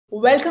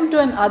Welcome to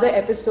another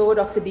episode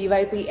of the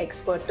DYP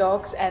Expert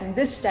Talks. And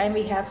this time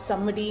we have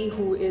somebody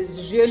who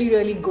is really,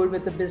 really good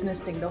with the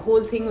business thing. The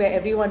whole thing where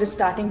everyone is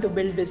starting to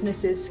build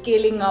businesses,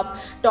 scaling up,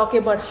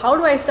 talking about how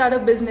do I start a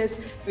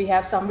business. We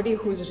have somebody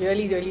who's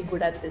really, really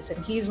good at this.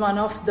 And he's one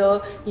of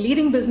the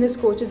leading business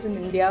coaches in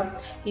India.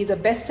 He's a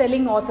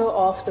best-selling author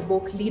of the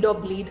book Lead or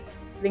Bleed.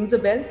 Rings a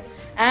bell?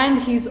 And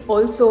he's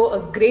also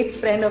a great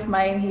friend of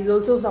mine. He's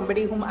also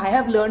somebody whom I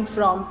have learned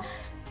from.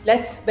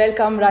 Let's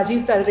welcome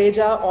Rajiv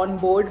Talreja on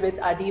board with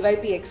our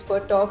DYP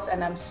Expert Talks.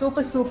 And I'm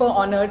super, super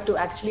honored to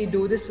actually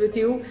do this with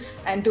you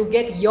and to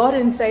get your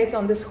insights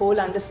on this whole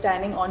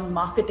understanding on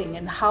marketing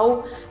and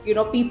how,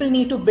 people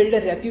need to build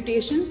a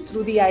reputation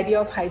through the idea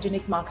of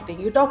hygienic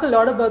marketing. You talk a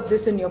lot about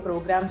this in your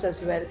programs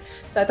as well.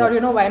 So I thought,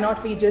 why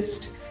not we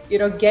just,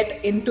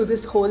 get into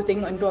this whole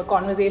thing, into a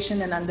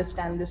conversation and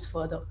understand this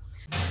further.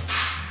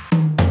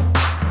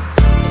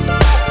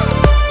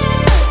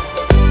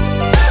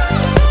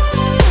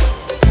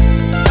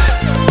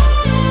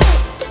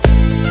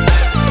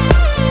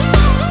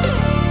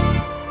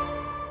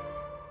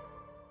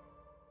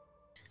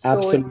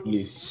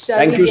 Absolutely.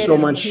 Thank you so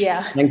much.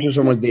 Yeah. Thank you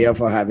so much, Diya,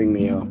 for having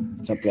me here.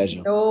 It's a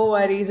pleasure. No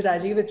worries,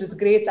 Rajiv. It was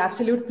great. It's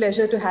absolute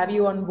pleasure to have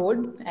you on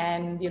board.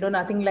 And,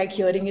 nothing like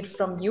hearing it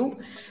from you.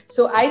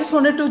 So I just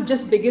wanted to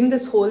just begin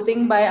this whole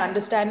thing by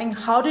understanding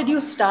how did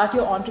you start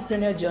your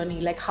entrepreneur journey?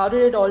 Like, how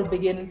did it all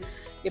begin?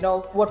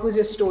 What was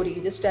your story?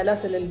 Just tell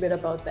us a little bit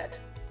about that.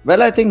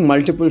 Well, I think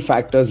multiple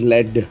factors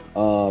led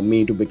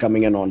me to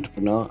becoming an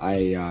entrepreneur.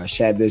 I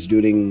shared this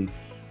during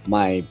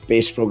my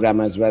PACE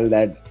program as well,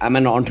 that I'm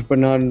an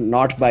entrepreneur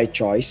not by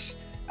choice,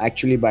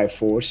 actually by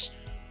force.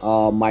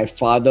 My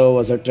father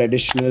was a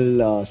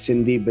traditional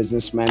Sindhi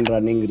businessman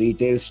running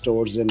retail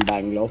stores in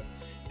Bangalore.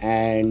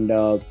 And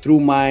through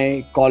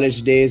my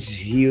college days,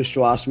 he used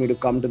to ask me to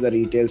come to the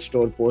retail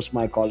store post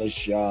my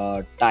college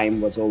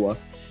time was over.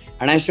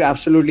 And I used to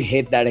absolutely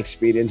hate that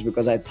experience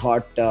because I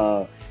thought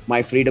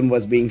my freedom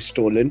was being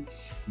stolen.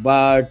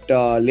 But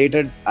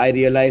later I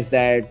realized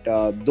that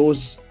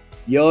those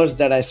years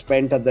that I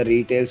spent at the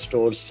retail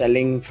stores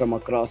selling from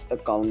across the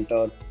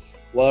counter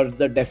were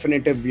the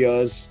definitive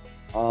years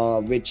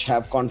which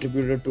have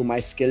contributed to my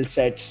skill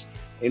sets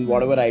in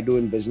whatever I do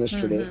in business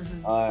today.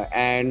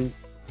 And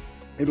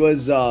it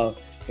was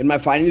in my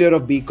final year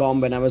of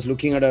BCom when I was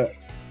looking at a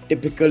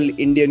typical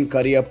Indian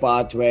career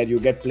path where you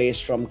get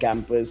placed from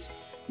campus,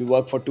 you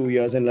work for 2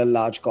 years in a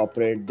large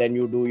corporate, then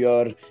you do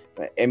your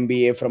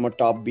MBA from a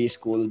top B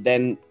school,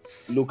 then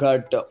look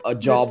at a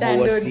job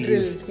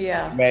overseas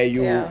where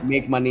you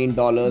make money in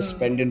dollars,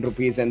 spend in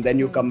rupees, and then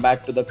you come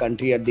back to the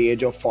country at the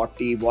age of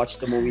 40, watch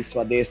the movie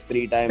Swades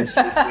 3 times,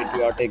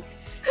 patriotic,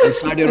 and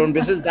start your own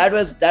business. That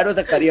was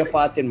a career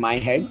path in my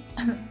head.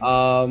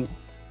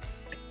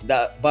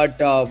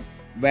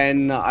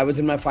 When I was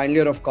in my final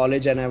year of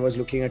college and I was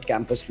looking at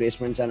campus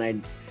placements and I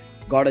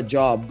got a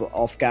job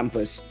off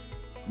campus,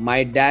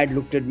 my dad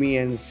looked at me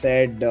and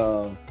said,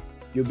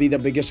 you'll be the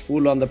biggest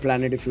fool on the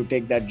planet if you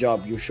take that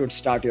job. You should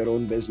start your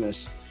own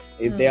business.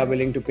 If they are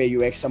willing to pay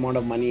you X amount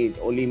of money, it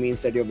only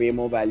means that you're way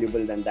more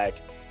valuable than that.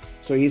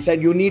 So he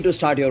said, you need to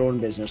start your own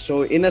business.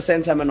 So in a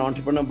sense, I'm an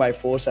entrepreneur by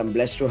force. I'm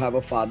blessed to have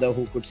a father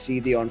who could see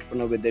the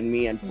entrepreneur within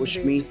me and push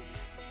me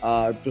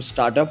to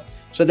start up.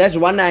 So that's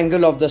one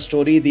angle of the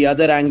story. The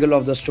other angle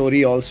of the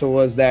story also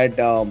was that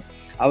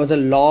I was a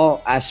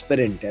law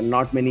aspirant and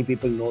not many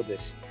people know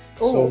this.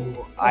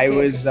 I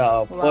was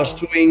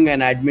pursuing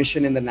an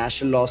admission in the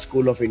National Law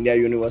School of India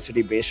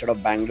University based out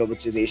of Bangalore,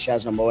 which is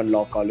Asia's #1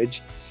 law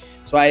college.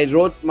 So I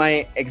wrote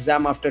my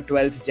exam after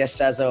 12th just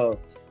as a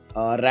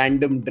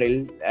random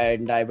drill,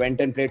 and I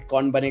went and played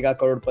Kaun Banega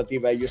Crorepati,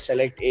 where you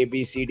select A,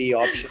 B, C, D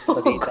options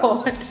for each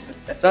answer.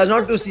 So I was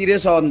not too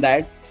serious on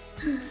that.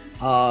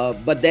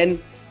 But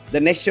then the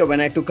next year when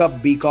I took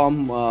up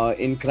BCom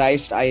in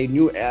Christ, I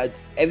knew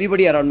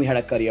everybody around me had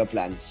a career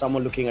plan.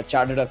 Someone looking at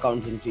chartered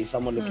accountancy,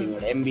 someone looking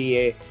at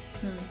MBA.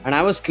 And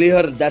I was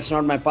clear that's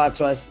not my path.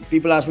 So as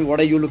people asked me, what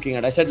are you looking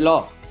at? I said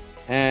law.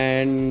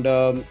 And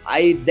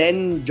I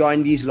then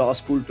joined these law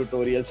school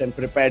tutorials and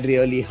prepared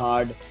really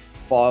hard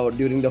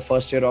during the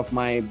first year of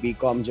my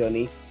BCom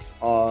journey.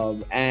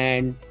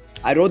 And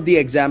I wrote the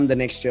exam the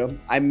next year.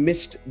 I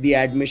missed the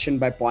admission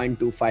by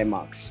 0.25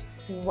 marks.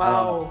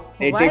 Wow.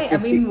 Why?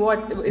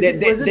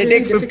 They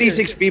take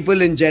 56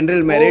 people in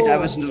general merit. I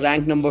was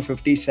ranked number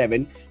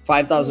 57.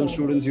 5,000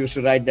 students used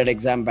to write that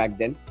exam back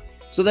then.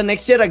 So the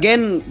next year,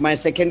 again, my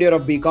second year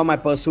of BCom, I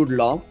pursued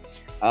law.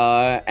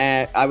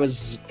 And I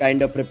was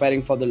kind of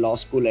preparing for the law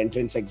school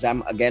entrance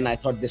exam. Again, I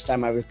thought this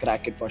time I will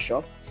crack it for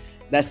sure.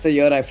 That's the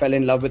year I fell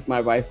in love with my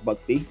wife,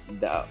 Bhakti.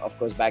 Of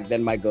course, back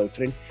then my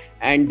girlfriend.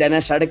 And then I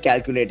started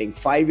calculating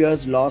 5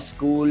 years law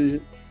school.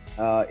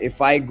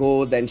 If I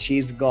go, then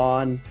she's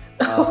gone.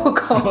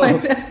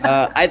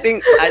 I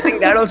think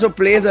that also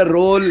plays a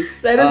role.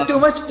 There was too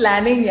much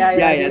planning.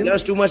 Yeah. There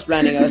was too much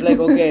planning. I was like,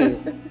 okay,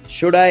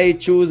 should I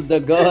choose the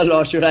girl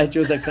or should I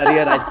choose the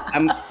career?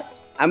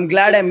 I'm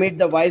glad I made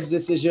the wise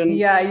decision.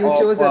 Yeah, you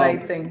chose the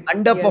right thing.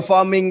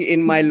 Underperforming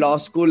in my law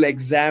school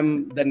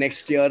exam the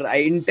next year. I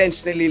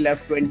intentionally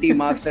left 20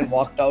 marks and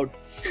walked out.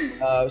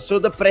 So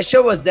the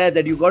pressure was there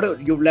that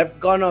you've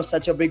gone off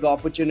such a big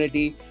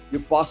opportunity. You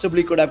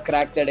possibly could have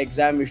cracked that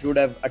exam if you would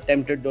have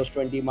attempted those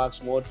 20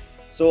 marks more.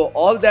 So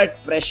all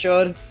that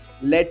pressure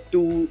led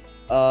to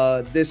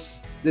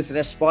this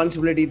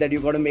responsibility that you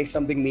got to make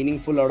something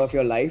meaningful out of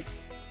your life.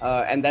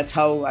 And that's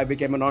how I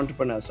became an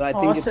entrepreneur. So I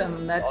think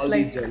awesome. That's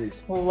like,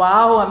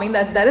 wow. I mean,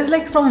 that is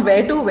like from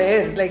where to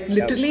where, like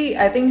literally,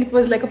 I think it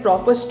was like a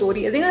proper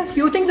story. I think a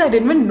few things I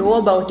didn't even know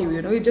about you,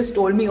 you just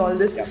told me all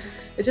this,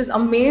 which is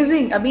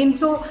amazing. I mean,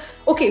 so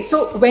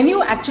when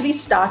you actually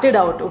started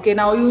out, okay,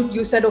 now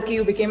you said, okay,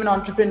 you became an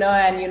entrepreneur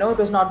and, it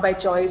was not by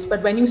choice,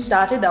 but when you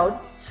started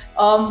out,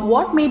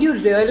 what made you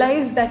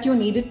realize that you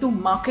needed to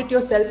market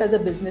yourself as a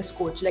business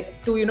coach,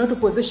 like to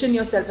position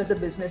yourself as a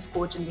business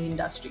coach in the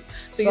industry?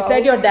 So you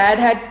said your dad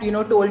had,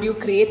 told you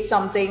create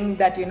something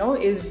that,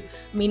 is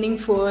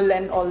meaningful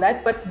and all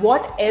that, but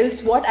what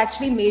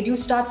actually made you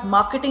start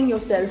marketing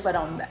yourself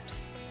around that?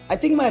 I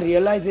think my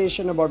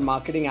realization about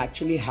marketing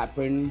actually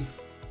happened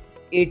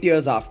 8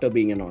 years after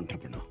being an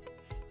entrepreneur.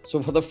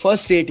 So for the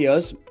first 8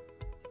 years,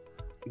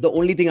 the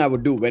only thing I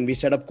would do when we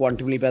set up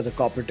Quantum Leap as a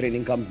corporate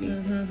training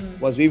company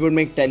was we would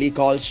make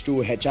telecalls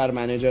to HR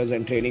managers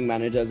and training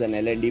managers and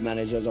L&D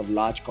managers of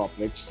large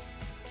corporates.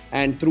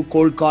 And through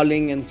cold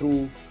calling and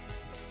through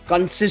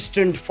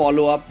consistent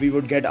follow-up, we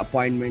would get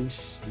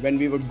appointments. When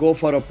we would go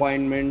for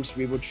appointments,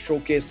 we would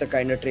showcase the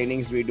kind of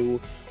trainings we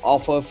do,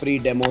 offer free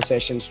demo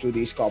sessions to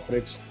these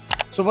corporates.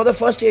 So for the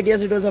first 8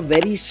 years, it was a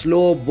very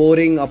slow,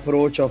 boring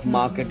approach of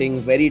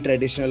marketing, very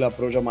traditional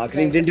approach of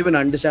marketing. Didn't even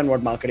understand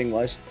what marketing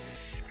was.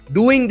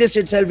 Doing this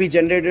itself, we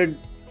generated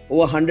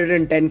over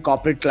 110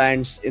 corporate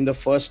clients in the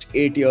first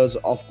 8 years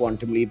of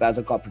Quantum Leap as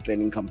a corporate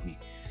training company.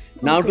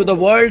 Now to the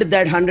world,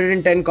 that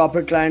 110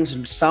 corporate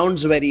clients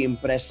sounds very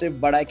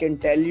impressive, but I can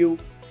tell you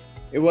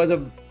it was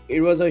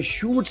a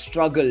huge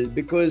struggle,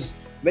 because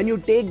when you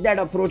take that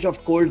approach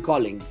of cold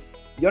calling,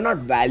 you're not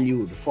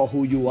valued for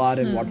who you are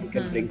and what you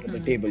can bring to the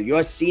table.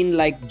 You're seen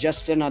like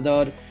just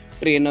another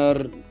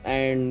trainer,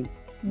 and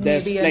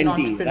there's maybe plenty, an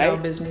entrepreneur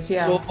right? Business.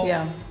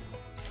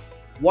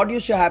 What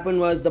used to happen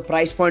was the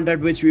price point at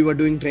which we were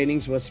doing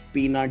trainings was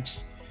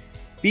peanuts.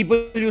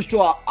 People used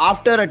to,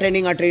 after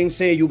attending our training,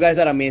 say, you guys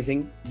are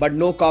amazing, but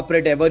no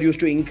corporate ever used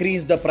to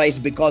increase the price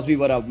because we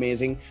were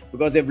amazing,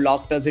 because they've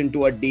locked us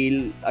into a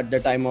deal at the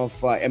time of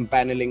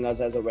empaneling us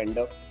as a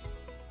vendor.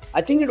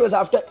 I think it was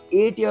after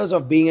 8 years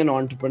of being an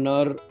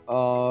entrepreneur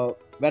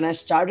when I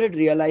started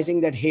realizing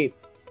that, hey,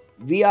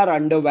 we are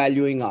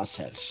undervaluing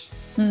ourselves.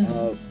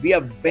 We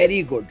are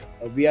very good.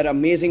 We are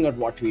amazing at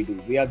what we do.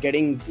 We are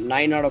getting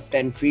 9 out of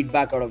 10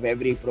 feedback out of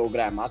every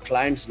program. Our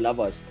clients love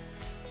us.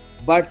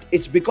 But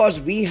it's because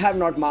we have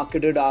not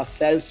marketed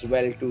ourselves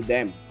well to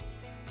them.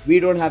 We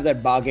don't have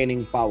that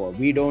bargaining power.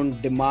 We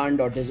don't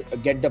demand or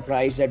get the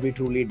price that we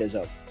truly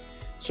deserve.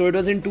 So it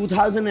was in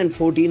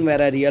 2014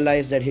 where I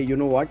realized that, hey, you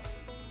know what?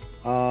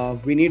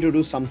 We need to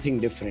do something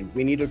different.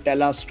 We need to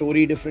tell our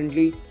story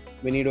differently.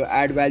 We need to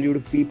add value to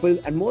people.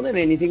 And more than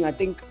anything, I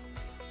think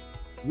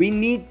we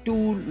need to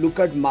look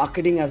at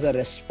marketing as a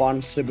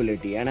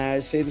responsibility. And I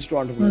say this to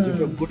entrepreneurs, if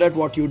you're good at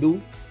what you do,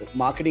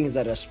 marketing is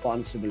a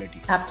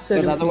responsibility.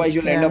 Absolutely. Because otherwise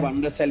you'll end up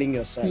underselling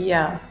yourself.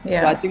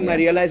 So I think my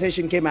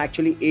realization came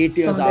actually 8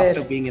 years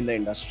after being in the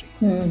industry.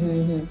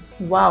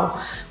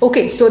 Wow.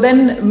 Okay. So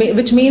then,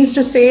 which means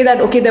to say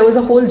that, okay, there was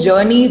a whole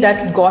journey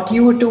that got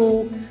you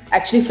to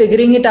actually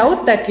figuring it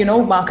out, that,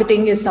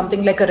 marketing is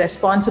something like a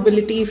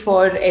responsibility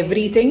for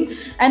everything.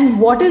 And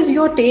what is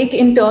your take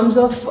in terms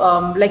of,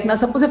 now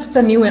suppose if it's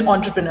a new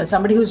entrepreneur,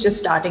 somebody who's just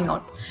starting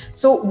out.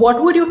 So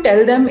what would you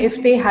tell them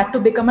if they had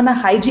to become a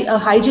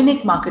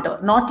hygienic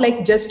marketer, not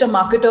like just a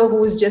marketer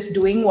who's just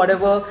doing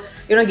whatever,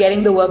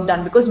 getting the work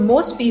done? Because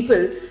most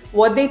people,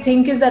 what they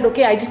think is that,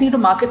 okay, I just need to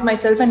market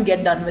myself and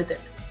get done with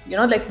it.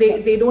 Like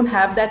they don't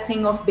have that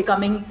thing of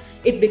becoming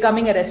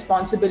a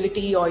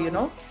responsibility,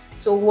 or,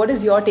 So what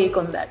is your take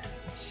on that?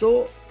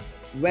 So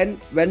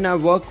when I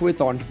work with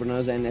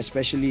entrepreneurs, and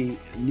especially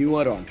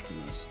newer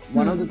entrepreneurs,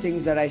 one of the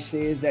things that I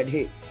say is that,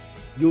 hey,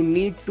 you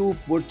need to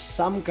put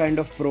some kind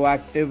of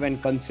proactive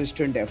and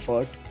consistent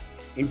effort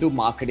into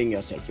marketing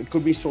yourself. It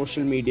could be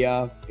social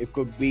media. It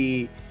could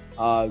be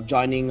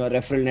joining a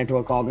referral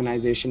network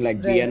organization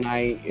like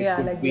BNI. It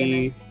could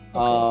be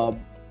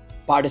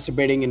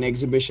participating in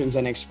exhibitions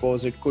and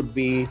expos. It could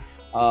be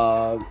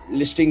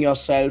listing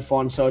yourself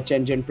on search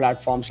engine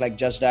platforms like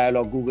Just Dial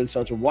or Google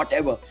Search or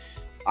whatever.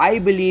 I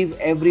believe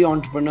every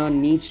entrepreneur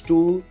needs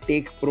to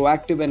take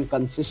proactive and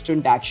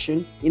consistent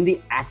action in the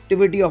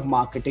activity of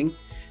marketing,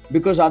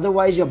 because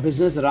otherwise your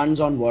business runs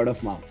on word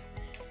of mouth.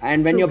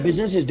 And when your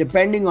business is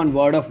depending on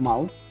word of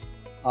mouth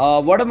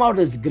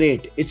is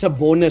great. It's a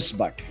bonus,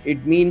 but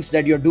it means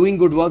that you're doing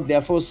good work.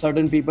 Therefore,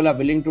 certain people are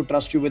willing to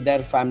trust you with their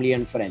family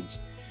and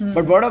friends.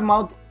 But word of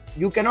mouth,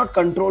 you cannot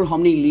control how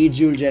many leads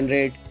you'll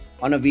generate,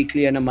 on a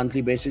weekly and a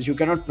monthly basis. You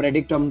cannot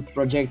predict on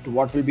project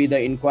what will be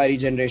the inquiry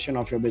generation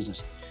of your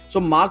business. So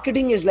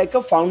marketing is like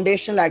a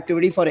foundational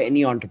activity for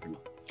any entrepreneur.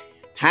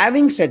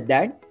 Having said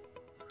that,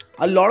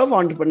 a lot of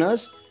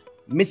entrepreneurs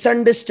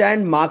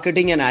misunderstand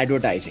marketing and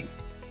advertising.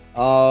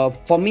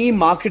 For me,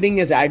 marketing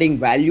is adding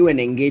value and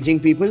engaging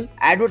people.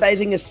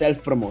 Advertising is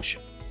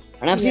self-promotion.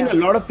 And I've seen a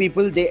lot of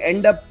people, they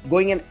end up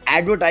going and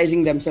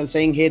advertising themselves,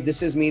 saying, hey,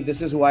 this is me,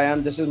 this is who I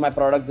am, this is my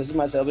product, this is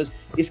my service.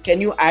 Can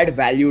you add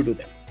value to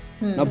them?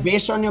 Now,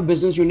 based on your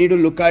business, you need to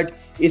look at,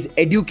 is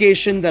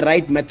education the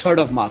right method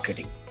of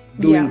marketing?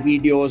 Doing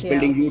videos,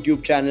 building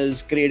YouTube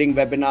channels, creating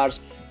webinars.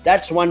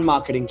 That's one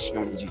marketing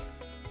strategy.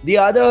 The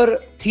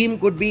other theme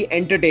could be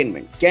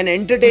entertainment. Can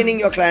entertaining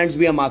your clients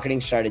be a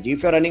marketing strategy?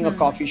 If you're running a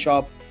coffee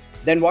shop,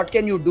 then what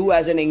can you do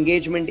as an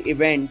engagement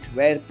event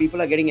where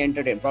people are getting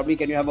entertained? Probably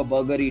can you have a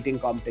burger eating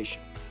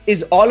competition?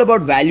 It's all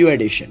about value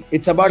addition.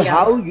 It's about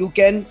how you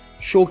can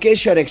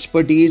showcase your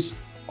expertise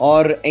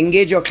or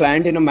engage your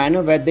client in a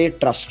manner where they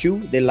trust you,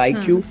 they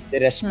like you, they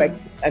respect,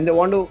 and they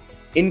want to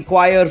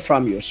inquire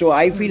from you. So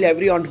I feel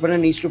every entrepreneur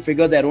needs to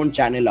figure their own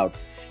channel out.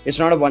 It's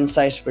not a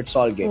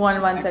one-size-fits-all game.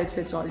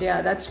 One-size-fits-all.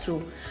 Yeah, that's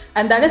true.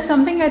 And that is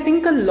something I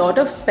think a lot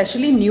of,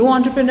 especially new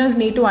entrepreneurs,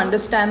 need to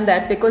understand,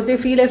 that because they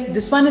feel if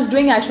this one is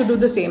doing, I should do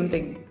the same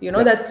thing.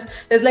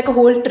 There's like a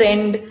whole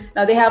trend.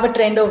 Now they have a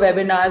trend of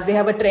webinars. They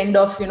have a trend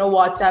of,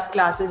 WhatsApp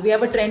classes. We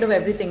have a trend of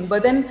everything.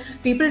 But then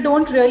people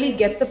don't really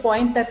get the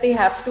point that they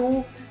have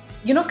to,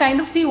 kind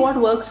of see what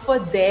works for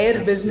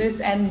their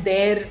business and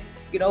their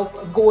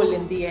goal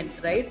in the end,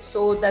 right?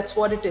 So that's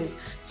what it is.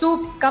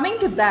 So coming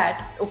to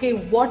that,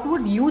 okay, what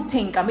would you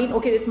think? I mean,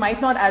 okay, it might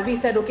not, as we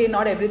said, okay,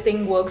 not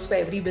everything works for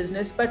every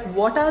business, but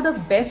what are the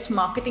best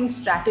marketing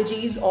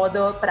strategies or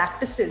the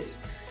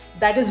practices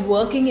that is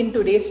working in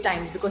today's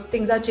time? Because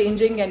things are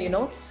changing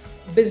and,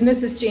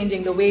 business is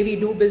changing. The way we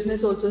do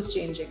business also is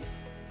changing.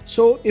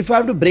 So if I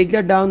have to break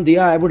that down, Diya,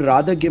 I would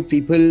rather give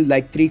people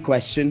like 3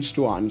 questions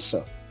to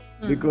answer,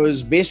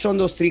 because based on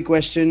those 3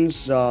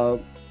 questions,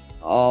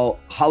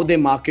 how they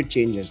market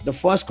changes. The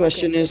first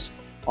question is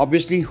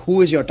obviously,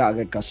 who is your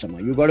target customer?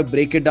 You got to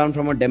break it down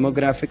from a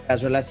demographic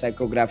as well as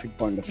psychographic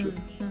point of view.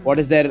 What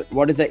is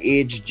the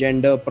age,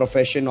 gender,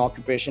 profession,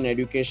 occupation,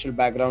 educational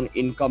background,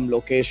 income,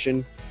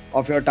 location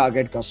of your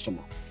target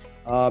customer?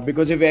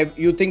 Because if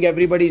you think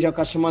everybody is your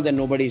customer, then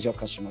nobody is your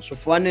customer. So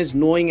one is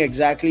knowing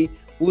exactly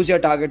who's your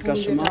target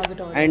customer,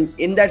 and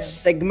in that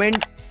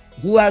segment,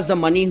 who has the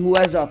money, who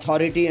has the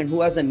authority, and who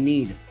has the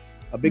need.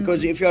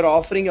 Because if you're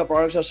offering your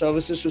products or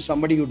services to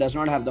somebody who does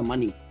not have the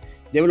money,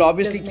 they will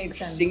obviously keep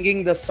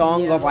singing the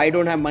song of I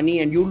don't have money,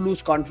 and you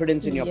lose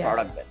confidence in your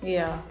product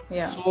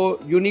then.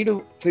 So you need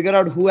to figure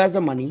out who has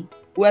the money,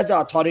 who has the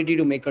authority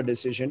to make a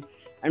decision,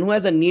 and who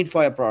has the need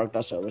for your product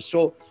or service.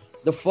 So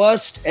the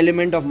first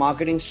element of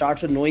marketing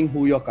starts with knowing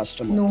who your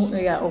customer is.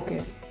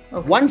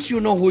 Once you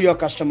know who your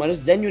customer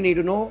is, then you need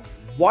to know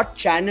what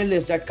channel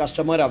is that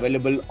customer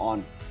available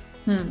on.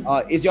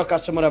 Is your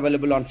customer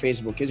available on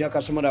Facebook? Is your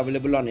customer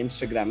available on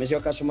Instagram? Is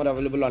your customer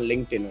available on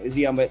LinkedIn? Is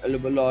he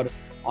available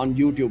on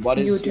YouTube? Or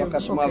is your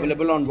customer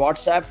available on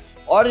WhatsApp?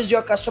 Or is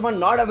your customer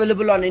not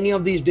available on any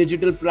of these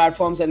digital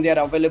platforms and they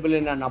are available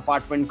in an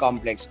apartment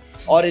complex?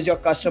 Or is your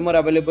customer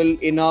available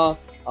in a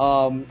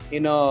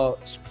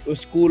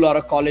school or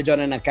a college or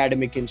an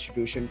academic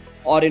institution,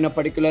 or in a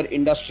particular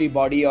industry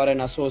body or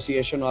an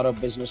association or a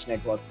business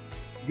network?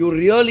 You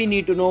really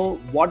need to know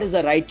what is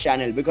the right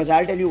channel, because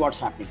I'll tell you what's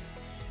happening.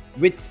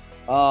 With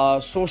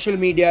social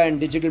media and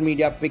digital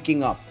media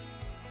picking up,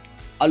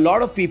 a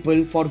lot of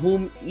people for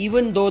whom,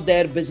 even though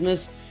their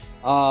business,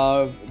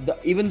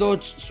 even though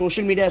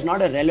social media is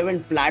not a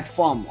relevant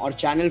platform or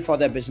channel for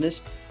their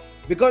business,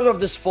 because of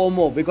this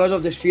FOMO, because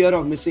of this fear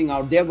of missing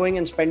out, they're going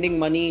and spending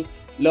money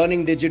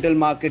learning digital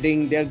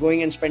marketing. They're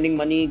going and spending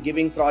money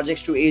giving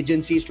projects to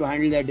agencies to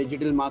handle their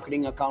digital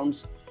marketing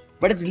accounts,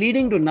 but it's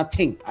leading to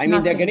nothing. I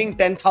mean, they're getting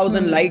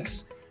 10,000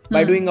 likes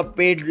by doing a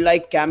paid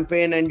like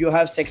campaign, and you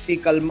have sexy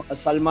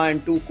Salma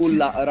and 2 cool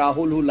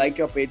Rahul who like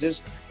your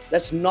pages.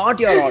 That's not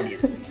your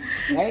audience,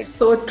 right?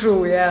 So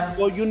true, yeah.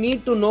 So you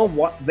need to know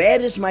where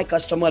is my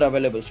customer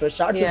available. So it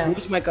starts with who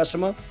is my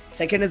customer.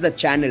 Second is the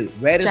channel.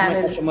 Where is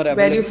my customer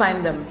available? Where do you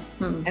find them?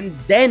 And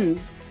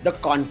then the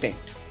content.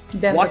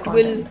 What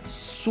will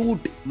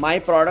suit my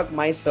product,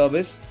 my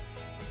service,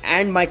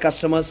 and my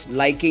customers'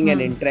 liking and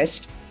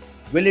interest?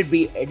 Will it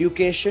be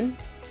education?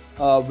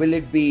 Will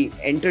it be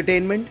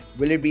entertainment?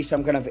 Will it be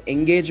some kind of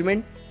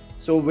engagement?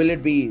 So will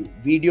it be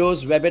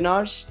videos,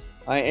 webinars,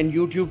 and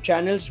YouTube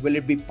channels? Will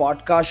it be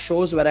podcast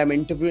shows where I'm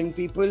interviewing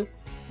people?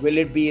 Will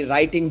it be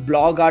writing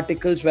blog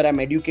articles where I'm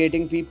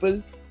educating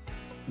people?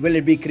 Will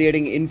it be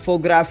creating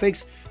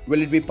infographics?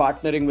 Will it be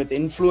partnering with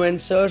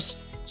influencers?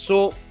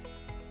 So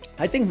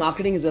I think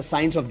marketing is a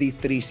science of these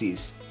 3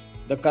 C's.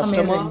 the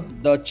customer, Amazing.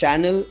 the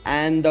channel,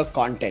 and the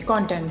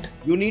content.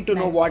 You need to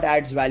know Nice. what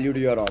adds value to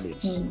your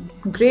audience.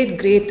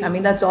 Great. I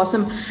mean, that's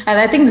awesome. And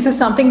I think this is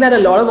something that a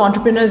lot of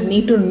entrepreneurs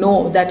need to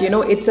know, that,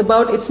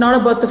 it's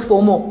not about the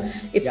FOMO.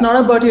 It's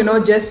not about,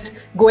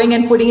 just going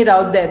and putting it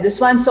out there.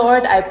 This one saw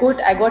it,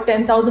 I got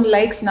 10,000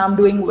 likes, now I'm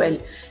doing well.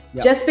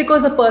 Just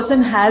because a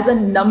person has a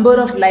number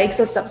of likes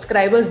or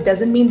subscribers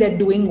doesn't mean they're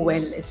doing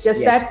well. It's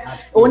just that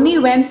absolutely. Only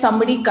when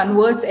somebody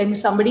converts and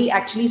somebody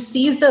actually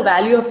sees the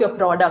value of your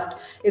product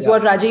is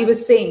what Rajiv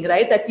is saying,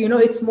 right? That,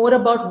 it's more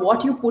about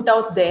what you put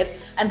out there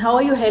and how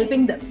are you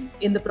helping them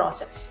in the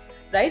process,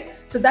 right?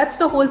 So that's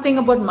the whole thing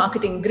about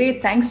marketing.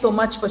 Great. Thanks so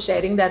much for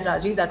sharing that,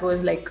 Rajiv. That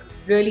was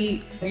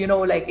really,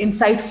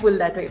 insightful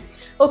that way.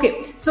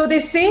 Okay. So they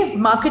say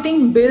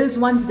marketing builds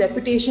one's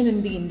reputation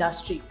in the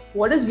industry.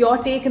 What is your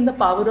take in the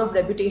power of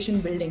reputation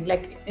building,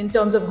 in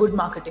terms of good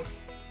marketing?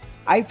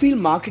 I feel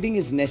marketing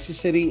is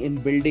necessary in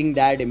building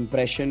that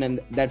impression and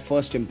that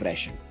first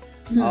impression.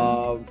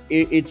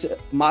 It's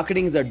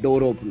marketing is a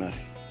door opener.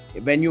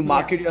 When you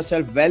market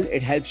yourself well,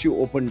 it helps you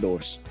open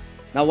doors.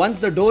 Now, once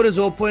the door is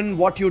open,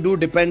 what you do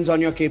depends on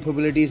your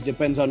capabilities,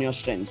 depends on your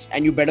strengths,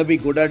 and you better be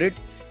good at it,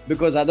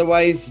 because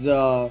otherwise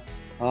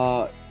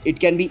it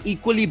can be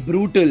equally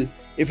brutal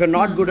if you're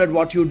not good at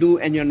what you do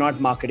and you're not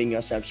marketing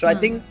yourself. So I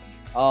think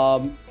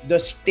the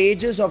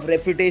stages of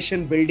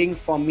reputation building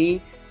for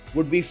me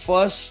would be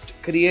first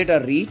create a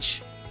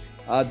reach,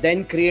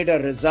 then create a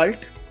result,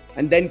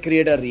 and then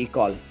create a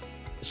recall.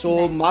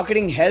 So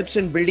marketing helps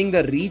in building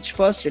the reach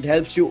first. It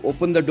helps you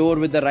open the door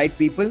with the right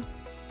people.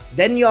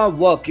 Then your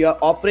work, your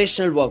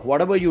operational work,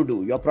 whatever you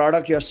do, your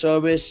product, your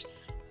service,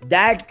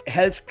 that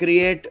helps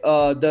create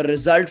the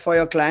result for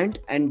your client,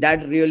 and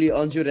that really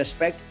earns you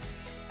respect.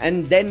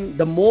 And then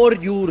the more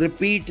you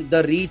repeat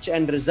the reach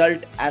and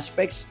result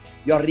aspects,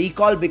 your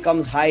recall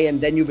becomes high,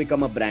 and then you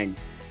become a brand.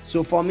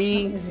 So for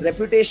me,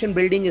 reputation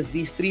building is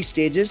these three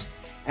stages.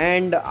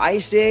 And I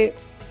say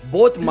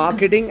both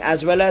marketing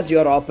as well as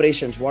your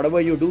operations, whatever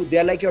you do,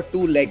 they're like your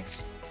two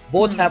legs.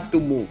 Both have to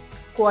move.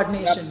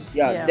 Coordination.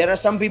 There are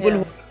some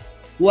people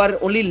who are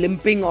only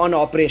limping on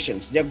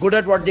operations. They're good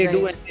at what they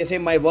do, and they say,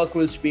 my work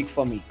will speak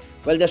for me.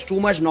 Well, there's too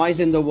much noise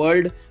in the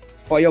world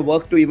for your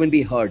work to even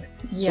be heard.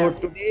 So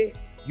today,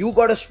 you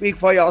got to speak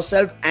for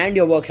yourself, and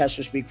your work has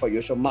to speak for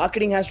you. So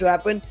marketing has to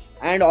happen,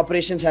 and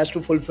operations has to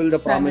fulfill the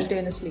promise.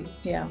 Simultaneously.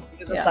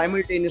 It's a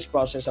simultaneous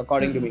process,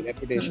 according to me.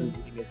 Reputation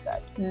building is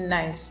that.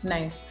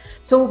 Nice.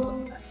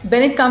 So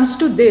when it comes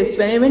to this,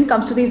 when it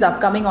comes to these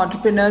upcoming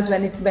entrepreneurs,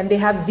 when they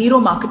have zero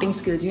marketing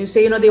skills, you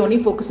say, they only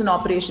focus on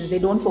operations, they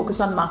don't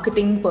focus on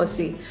marketing per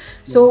se.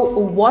 So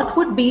what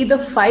would be the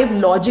 5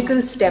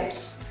 logical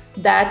steps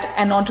that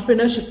an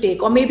entrepreneur should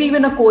take, or maybe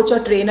even a coach or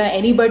trainer,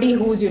 anybody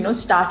who's,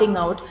 starting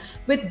out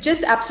with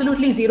just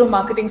absolutely zero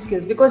marketing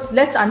skills? Because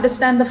let's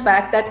understand the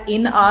fact that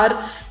in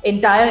our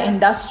entire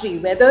industry,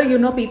 whether,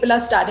 people are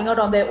starting out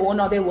on their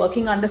own, or they're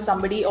working under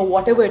somebody, or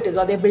whatever it is,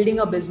 or they're building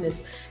a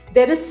business,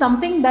 there is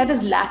something that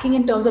is lacking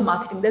in terms of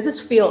marketing. There's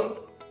this fear,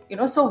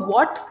 so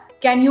what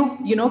can you,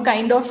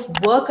 kind of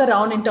work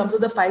around in terms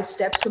of the 5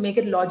 steps to make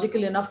it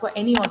logical enough for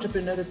any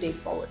entrepreneur to take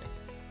forward?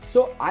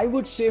 So I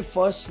would say,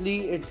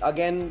 firstly,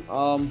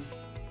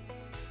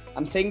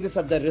 I'm saying this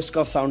at the risk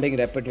of sounding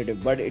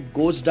repetitive, but it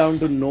goes down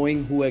to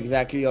knowing who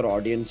exactly your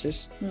audience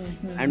is.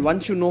 And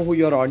once you know who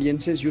your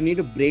audience is, you need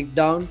to break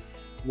down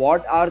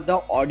what are the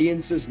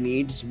audience's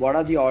needs, what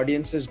are the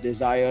audience's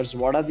desires,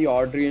 what are the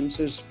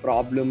audience's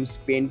problems,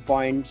 pain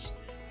points,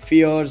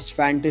 fears,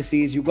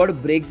 fantasies. You got to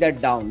break that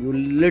down. You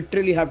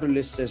literally have to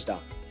list this down.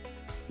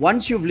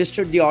 Once you've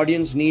listed the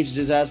audience needs,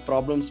 desires,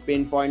 problems,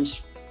 pain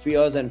points,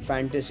 fears, and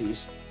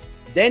fantasies,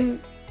 then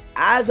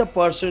as a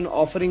person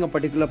offering a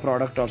particular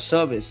product or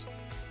service,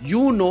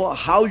 you know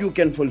how you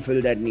can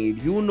fulfill that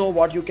need. You know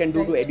what you can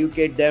do to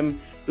educate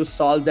them to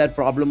solve their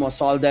problem or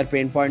solve their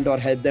pain point or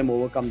help them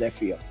overcome their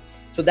fear.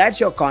 So that's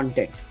your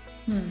content.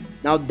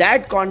 Now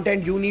that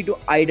content, you need to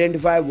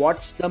identify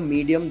what's the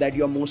medium that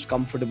you're most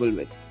comfortable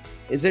with.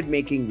 Is it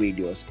making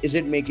videos? Is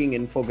it making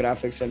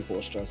infographics and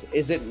posters?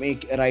 Is it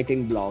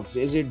writing blogs?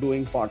 Is it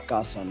doing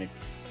podcasts on it?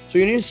 So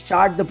you need to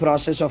start the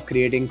process of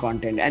creating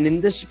content. And in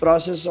this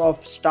process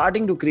of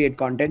starting to create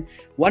content,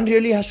 one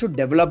really has to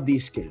develop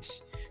these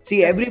skills.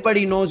 See,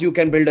 everybody knows you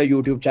can build a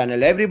YouTube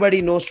channel.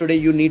 Everybody knows today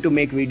you need to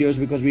make videos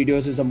because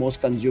videos is the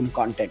most consumed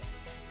content.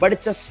 But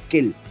it's a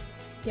skill.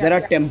 There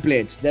are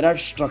templates, there are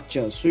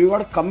structures. So you got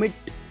to commit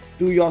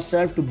to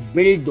yourself to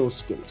build those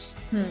skills.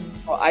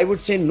 So I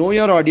would say know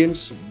your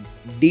audience,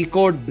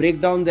 decode,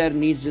 break down their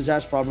needs,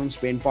 desires, problems,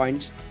 pain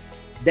points,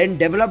 then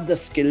develop the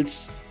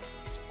skills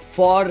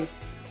for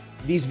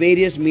these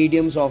various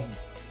mediums of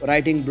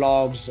writing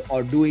blogs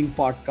or doing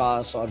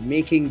podcasts or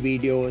making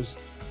videos,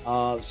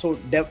 or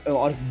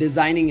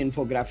designing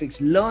infographics.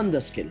 Learn the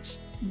skills.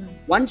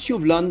 Once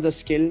you've learned the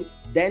skill,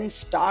 then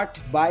start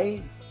by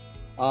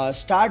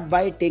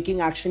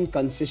taking action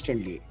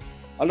consistently.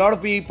 A lot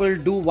of people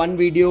do one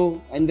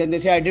video and then they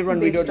say, I did one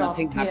video,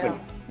 nothing happened.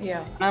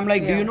 Yeah. And I'm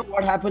like, do you know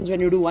what happens when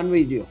you do one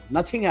video?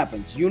 Nothing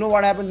happens. You know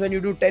what happens when you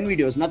do 10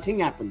 videos? Nothing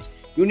happens.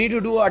 You need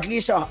to do at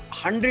least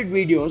 100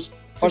 videos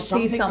for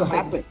something to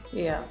happen.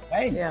 Yeah.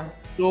 Right? Yeah.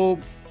 So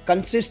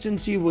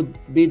consistency would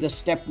be the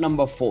step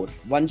number 4.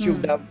 Once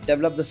you've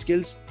developed the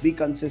skills, be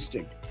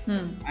consistent.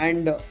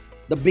 And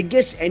the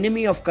biggest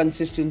enemy of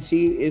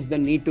consistency is the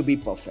need to be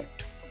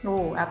perfect.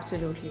 Oh,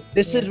 absolutely.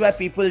 This is where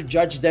people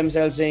judge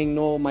themselves saying,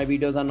 no, my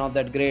videos are not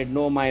that great.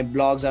 No, my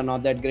blogs are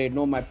not that great.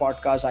 No, my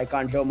podcast, I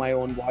can't hear my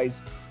own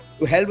voice.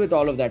 To hell with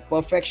all of that.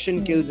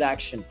 Perfection kills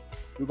action.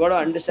 You got to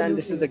understand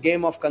this is a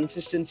game of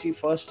consistency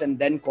first and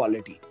then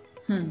quality.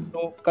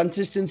 So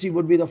consistency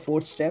would be the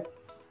 4th step.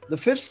 The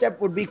 5th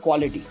step would be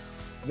quality,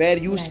 where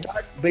you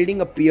start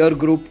building a peer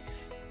group,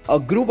 a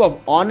group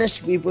of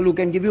honest people who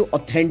can give you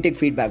authentic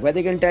feedback, where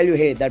they can tell you,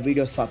 hey, that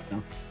video sucked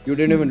now. You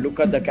didn't even look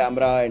at the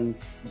camera and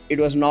it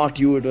was not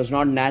you. It was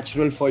not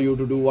natural for you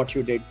to do what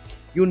you did.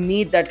 You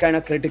need that kind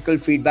of critical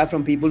feedback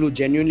from people who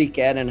genuinely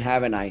care and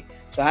have an eye.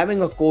 So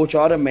having a coach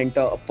or a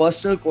mentor, a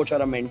personal coach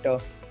or a mentor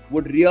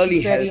would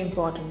really help. Very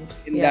important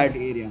in that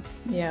area.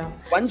 Yeah.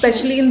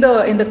 Especially in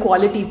the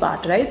quality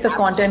part, right? The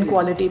content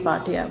quality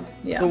part. Yeah.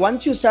 So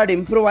once you start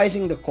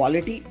improvising the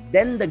quality,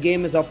 then the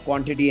game is of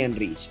quantity and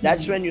reach.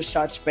 That's when you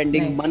start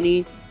spending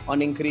money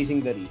on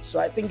increasing the reach. So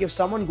I think if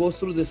someone goes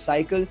through this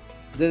cycle,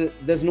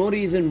 there's no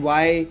reason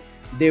why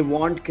they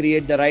won't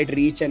create the right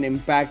reach and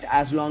impact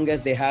as long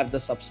as they have the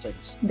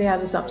substance.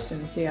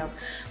 Yeah.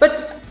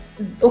 But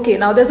okay,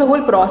 now there's a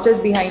whole process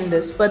behind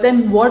this. But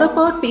then what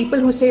about people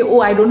who say,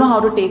 oh, I don't know how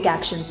to take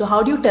action. So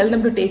how do you tell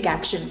them to take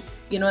action,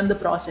 in the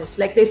process?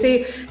 Like they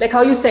say, like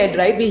how you said,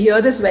 right? We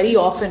hear this very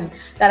often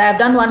that I've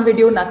done one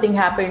video, nothing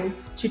happened.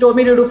 She told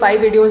me to do 5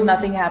 videos,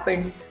 nothing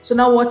happened. So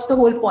now what's the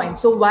whole point?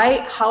 So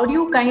how do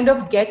you kind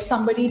of get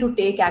somebody to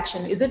take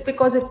action? Is it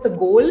because it's the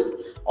goal,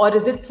 or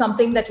is it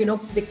something that,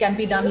 it can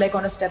be done like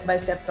on a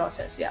step-by-step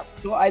process? Yeah.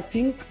 So I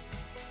think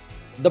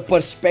the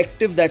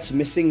perspective that's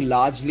missing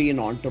largely in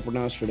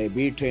entrepreneurs today,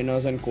 be it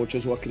trainers and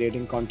coaches who are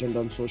creating content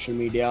on social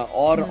media,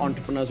 or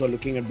entrepreneurs who are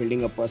looking at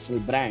building a personal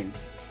brand,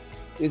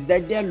 is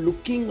that they are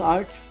looking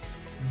at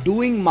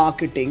doing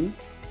marketing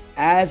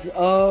as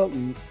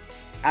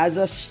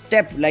a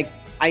step, like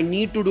I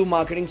need to do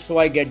marketing so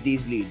I get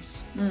these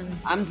leads.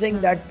 I'm saying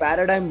that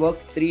paradigm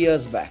worked 3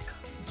 years back.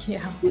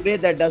 Yeah. Today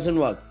that doesn't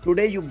work.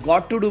 Today you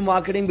got to do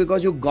marketing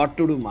because you got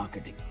to do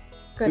marketing.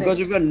 Correct. Because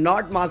if you're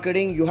not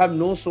marketing, you have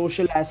no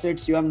social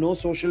assets, you have no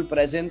social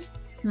presence.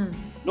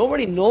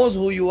 Nobody knows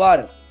who you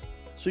are.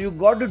 So you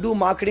got to do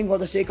marketing for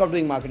the sake of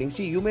doing marketing.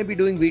 See, you may be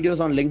doing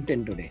videos on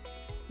LinkedIn today.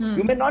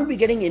 You may not be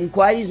getting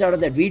inquiries out of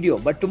that video,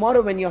 but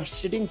tomorrow when you're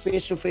sitting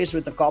face to face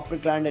with a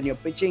corporate client and you're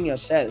pitching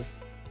yourself,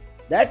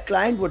 that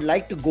client would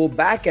like to go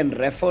back and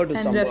refer to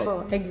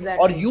someone. Exactly.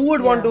 Or you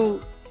would want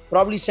to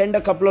probably send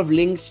a couple of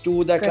links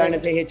to the client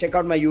and say, hey, check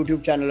out my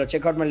YouTube channel or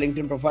check out my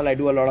LinkedIn profile. I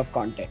do a lot of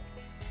content.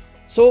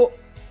 So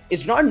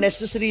it's not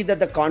necessary that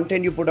the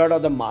content you put out or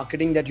the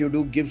marketing that you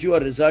do gives you a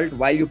result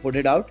while you put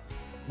it out,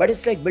 but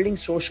it's like building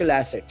social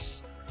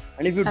assets.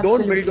 And if you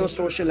don't build those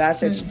social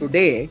assets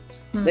today,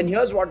 then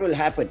here's what will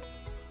happen.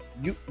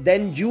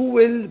 You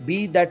will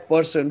be that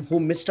person who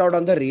missed out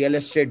on the real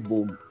estate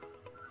boom.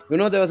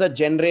 There was a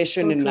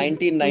generation in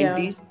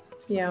 1990s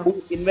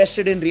who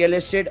invested in real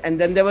estate, and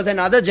then there was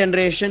another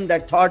generation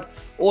that thought,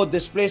 oh,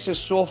 this place is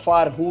so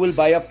far, who will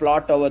buy a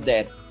plot over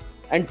there?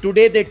 And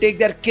today they take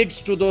their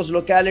kids to those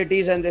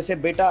localities and they say,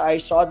 beta, I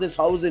saw this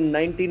house in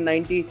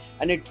 1990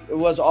 and it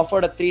was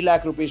offered at 3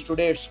 lakh rupees.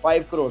 Today it's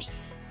 5 crores.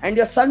 And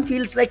your son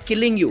feels like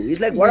killing you. He's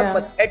like, what kind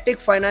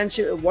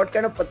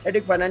of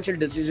pathetic financial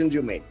decisions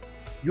you made.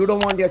 You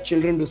don't want your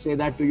children to say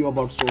that to you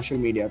about social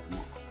media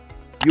tomorrow.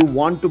 You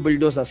want to build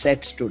those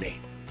assets today.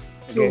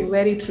 True,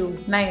 very true.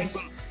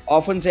 Nice.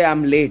 Often say,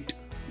 I'm late.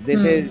 They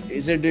say,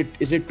 is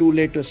it too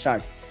late to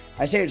start?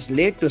 I say, it's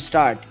late to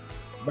start,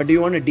 but do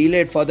you want to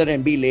delay it further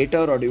and be later,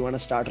 or do you want to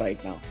start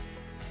right now?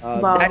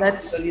 Wow,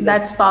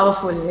 that's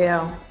powerful.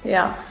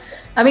 Yeah.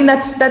 I mean,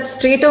 that's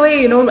straight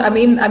away, I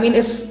mean,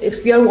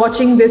 if you're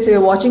watching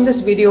this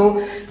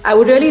video, I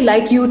would really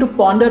like you to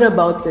ponder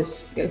about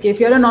this. Okay, if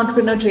you're an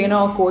entrepreneur, trainer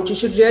or coach, you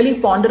should really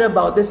ponder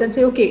about this and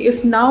say, okay,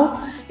 if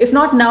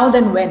not now,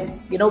 then when?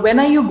 When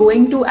are you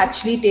going to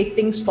actually take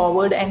things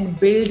forward and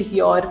build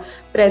your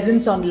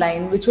presence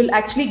online, which will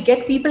actually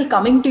get people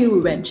coming to you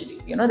eventually?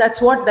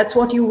 That's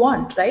what you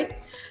want, right?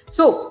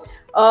 So,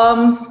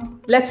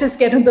 let's just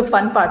get into the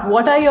fun part.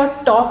 What are your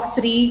top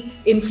 3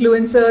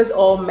 influencers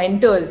or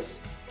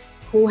mentors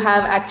who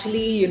have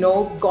actually,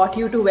 got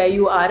you to where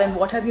you are, and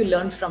what have you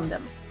learned from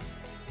them?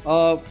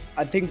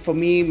 I think for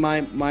me,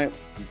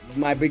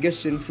 my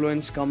biggest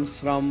influence comes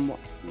from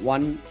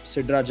one,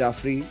 Sidra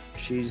Jafri.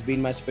 She's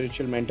been my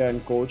spiritual mentor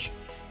and coach,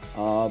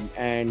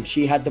 and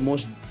she had the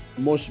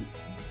most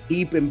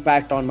deep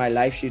impact on my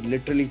life. She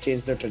literally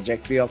changed the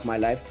trajectory of my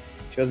life.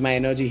 She was my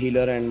energy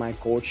healer and my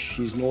coach.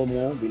 She's no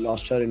more. We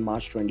lost her in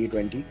March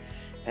 2020.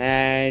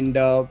 And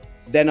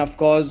then, of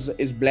course,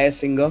 is Blair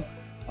Singer.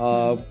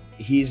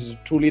 he's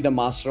truly the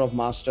master of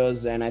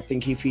masters, and I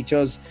think he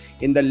features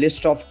in the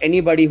list of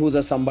anybody who's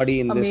a somebody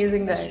in this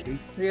Amazing guy. industry.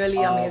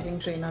 Really amazing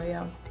trainer.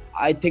 Yeah.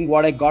 I think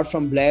what I got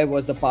from Blair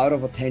was the power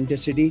of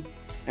authenticity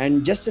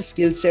and just a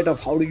skill set of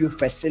how do you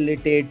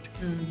facilitate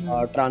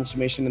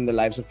transformation in the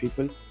lives of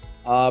people.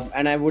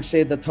 And I would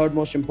say the third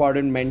most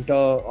important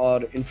mentor or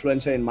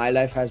influencer in my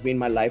life has been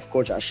my life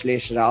coach,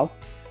 Ashlesh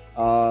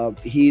Rao.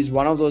 He's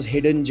one of those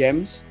hidden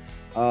gems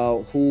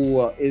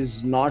who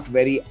is not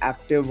very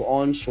active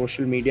on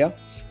social media,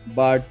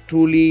 but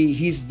truly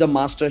he's the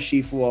master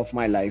Shifu of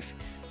my life.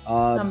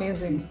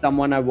 Amazing.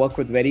 Someone I work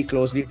with very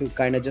closely to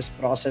kind of just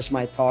process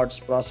my thoughts,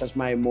 process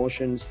my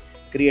emotions,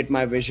 create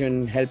my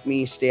vision, help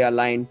me stay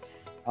aligned.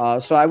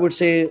 So I would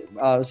say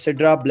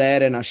Sidra,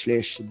 Blair, and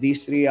Ashlesh,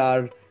 these three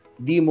are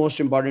the most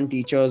important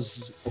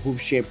teachers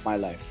who've shaped my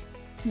life.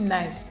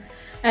 Nice.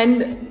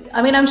 And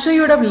I mean, I'm sure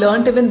you would have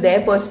learned even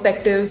their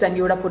perspectives and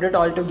you would have put it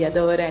all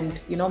together and,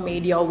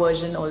 made your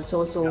version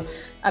also. So,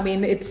 I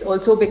mean, it's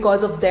also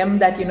because of them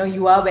that,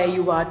 you are where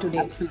you are today.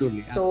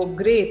 Absolutely. So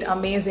great.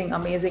 Amazing.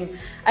 Amazing.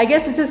 I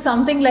guess this is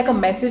something like a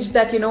message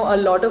that, a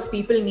lot of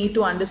people need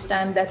to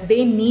understand, that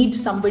they need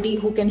somebody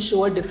who can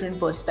show a different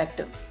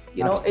perspective.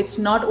 It's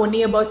not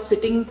only about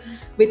sitting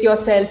with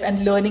yourself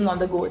and learning on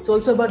the go. It's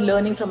also about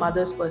learning from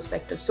others'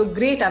 perspectives. So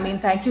great. I mean,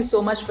 thank you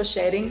so much for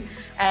sharing.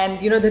 And,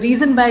 the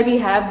reason why we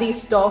have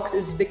these talks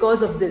is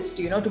because of this,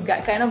 to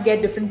kind of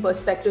get different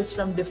perspectives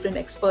from different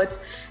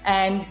experts.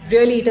 And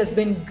really, it has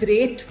been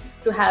great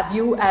to have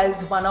you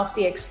as one of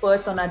the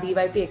experts on our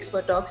DYP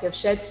Expert Talks. You have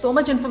shared so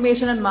much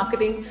information on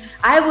marketing.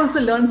 I have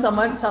also learned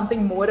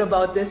something more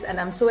about this, and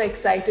I'm so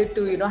excited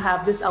to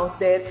have this out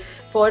there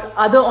for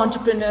other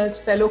entrepreneurs,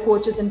 fellow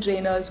coaches and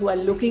trainers who are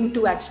looking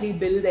to actually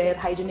build their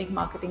hygienic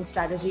marketing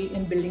strategy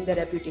in building their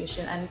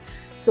reputation and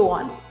so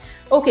on.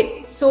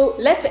 Okay, so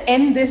let's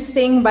end this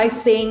thing by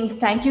saying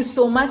thank you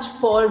so much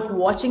for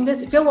watching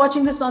this. If you're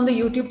watching this on the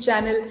YouTube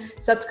channel,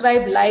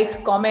 subscribe,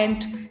 like,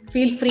 comment.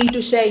 Feel free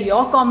to share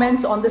your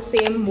comments on the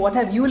same. What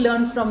have you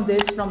learned from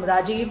this, from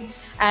Rajiv?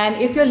 And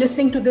if you're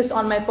listening to this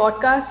on my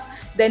podcast,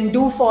 then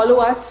do follow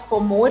us for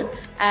more.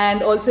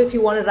 And also, if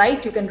you want to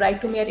write, you can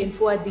write to me at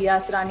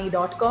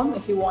info@diyasrani.com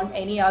if you want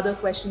any other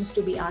questions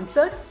to be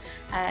answered.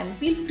 And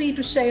feel free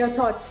to share your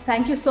thoughts.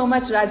 Thank you so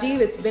much, Rajiv.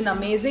 It's been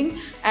amazing.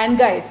 And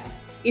guys,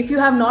 if you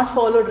have not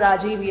followed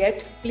Rajiv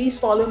yet, please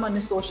follow him on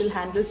his social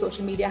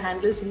media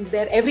handles. He's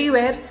there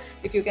everywhere.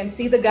 If you can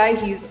see the guy,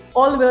 he's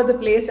all over the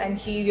place, and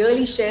he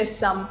really shares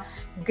some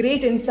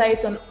great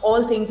insights on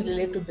all things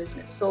related to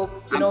business. So,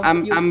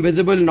 I'm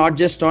visible not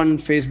just on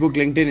Facebook,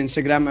 LinkedIn,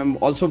 Instagram. I'm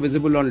also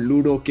visible on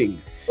Ludo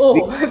King.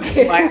 Oh,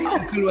 okay. My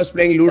uncle was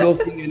playing Ludo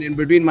King, and in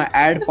between my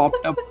ad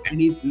popped up, and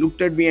he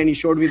looked at me and he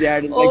showed me the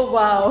ad. And oh,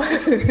 wow.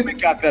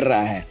 Kya kar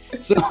raha hai?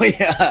 So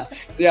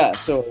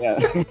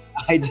yeah.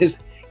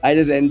 I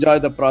just enjoy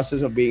the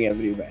process of being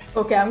everywhere.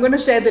 Okay, I'm going to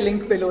share the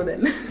link below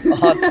then.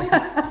 Awesome.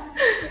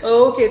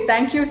 Okay,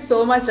 thank you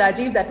so much,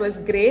 Rajiv. That was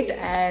great.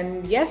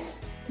 And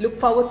yes, look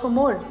forward for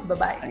more.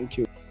 Bye-bye. Thank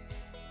you.